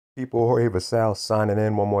People, Jorge Vassal signing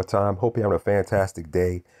in one more time. Hope you're having a fantastic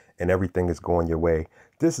day and everything is going your way.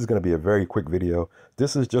 This is going to be a very quick video.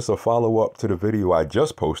 This is just a follow-up to the video I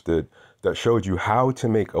just posted that showed you how to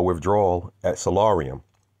make a withdrawal at Solarium.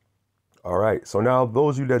 All right, so now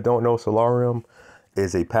those of you that don't know, Solarium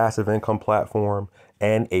is a passive income platform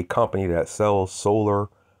and a company that sells solar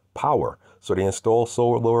power. So they install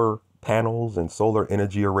solar panels and solar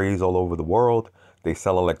energy arrays all over the world. They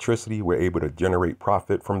sell electricity. We're able to generate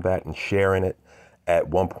profit from that and share in it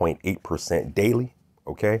at 1.8% daily.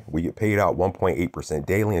 Okay, we get paid out 1.8%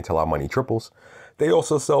 daily until our money triples. They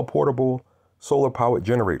also sell portable solar powered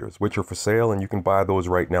generators, which are for sale, and you can buy those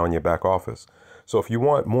right now in your back office. So if you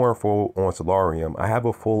want more info on Solarium, I have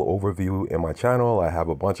a full overview in my channel. I have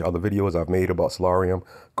a bunch of other videos I've made about Solarium.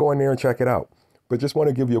 Go in there and check it out. But just want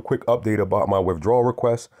to give you a quick update about my withdrawal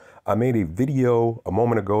request. I made a video a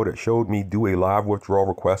moment ago that showed me do a live withdrawal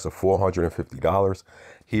request of $450.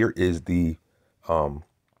 Here is the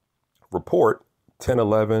report,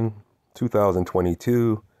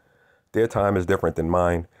 10/11/2022. Their time is different than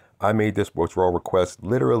mine. I made this withdrawal request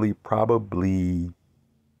literally probably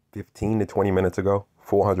 15 to 20 minutes ago.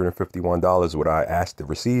 $451 is what I asked to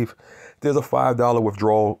receive. There's a $5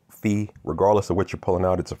 withdrawal fee. Regardless of what you're pulling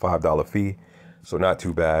out, it's a $5 fee. So not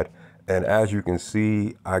too bad. And as you can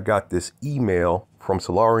see, I got this email from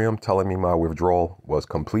Solarium telling me my withdrawal was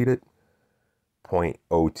completed.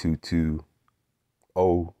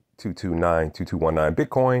 0.022022292219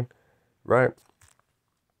 Bitcoin, right?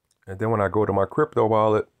 And then when I go to my crypto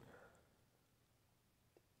wallet,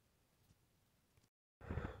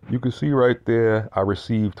 you can see right there, I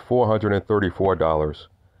received $434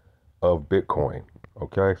 of Bitcoin.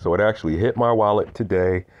 Okay, so it actually hit my wallet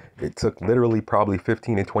today. It took literally probably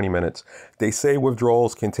 15 to 20 minutes. They say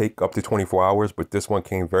withdrawals can take up to 24 hours, but this one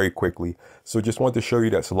came very quickly. So just wanted to show you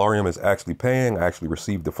that Solarium is actually paying. I actually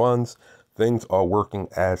received the funds. Things are working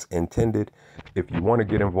as intended. If you want to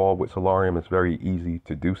get involved with Solarium, it's very easy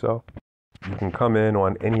to do so. You can come in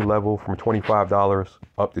on any level from $25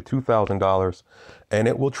 up to $2,000, and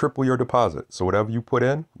it will triple your deposit. So whatever you put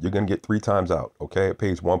in, you're going to get 3 times out. Okay, it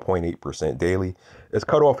pays 1.8% daily. It's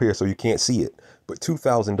cut off here so you can't see it, but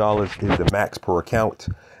 $2,000 is the max per account.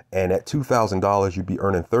 And at $2,000, you'd be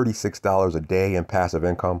earning $36 a day in passive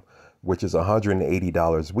income, which is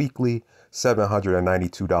 $180 weekly,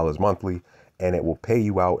 $792 monthly, and it will pay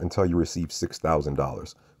you out until you receive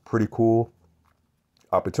 $6,000. Pretty cool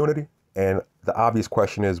opportunity. And the obvious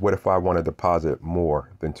question is, what if I want to deposit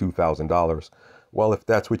more than $2,000? Well, if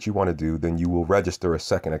that's what you want to do, then you will register a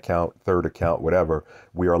second account, third account, whatever.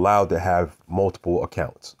 We are allowed to have multiple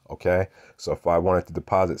accounts. Okay. So if I wanted to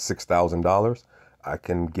deposit $6,000, I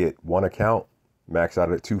can get one account, max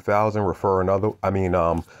out at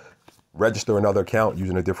 $2,000, register another account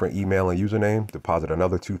using a different email and username, deposit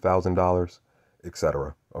another $2,000,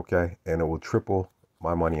 etc. Okay. And it will triple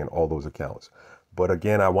my money in all those accounts. But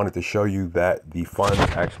again, I wanted to show you that the funds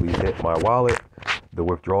actually hit my wallet. The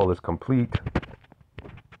withdrawal is complete.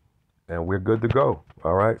 And we're good to go.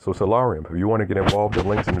 All right. So Solarium, if you want to get involved, the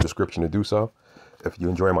link's in the description to do so. If you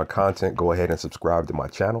enjoy my content, go ahead and subscribe to my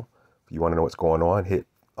channel. If you want to know what's going on,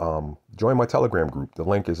 join my Telegram group. The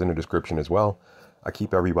link is in the description as well. I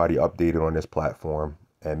keep everybody updated on this platform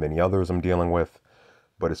and many others I'm dealing with.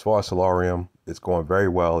 But as far as Solarium, it's going very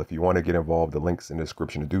well. If you want to get involved, the link's in the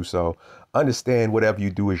description to do so. Understand whatever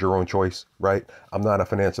you do is your own choice, right? I'm not a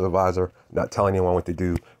financial advisor, not telling anyone what to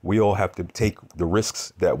do. We all have to take the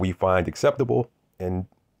risks that we find acceptable and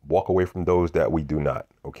walk away from those that we do not,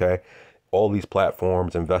 okay? All these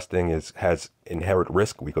platforms, investing has inherent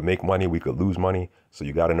risk. We could make money, we could lose money. So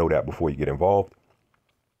you got to know that before you get involved.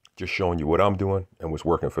 Just showing you what I'm doing and what's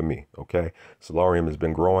working for me, okay? Solarium has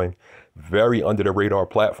been growing. Very under the radar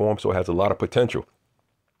platform, so it has a lot of potential.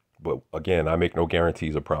 But again, I make no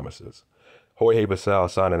guarantees or promises. Jorge Vassal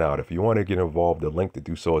signing out. If you want to get involved, the link to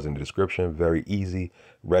do so is in the description. Very easy.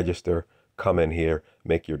 Register, come in here,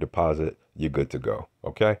 make your deposit. You're good to go,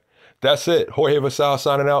 okay? That's it. Jorge Vassal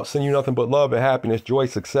signing out. Send you nothing but love and happiness, joy,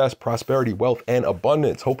 success, prosperity, wealth, and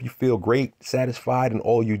abundance. Hope you feel great, satisfied in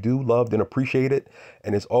all you do, loved and appreciated.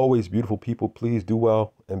 And as always, beautiful people, please do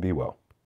well and be well.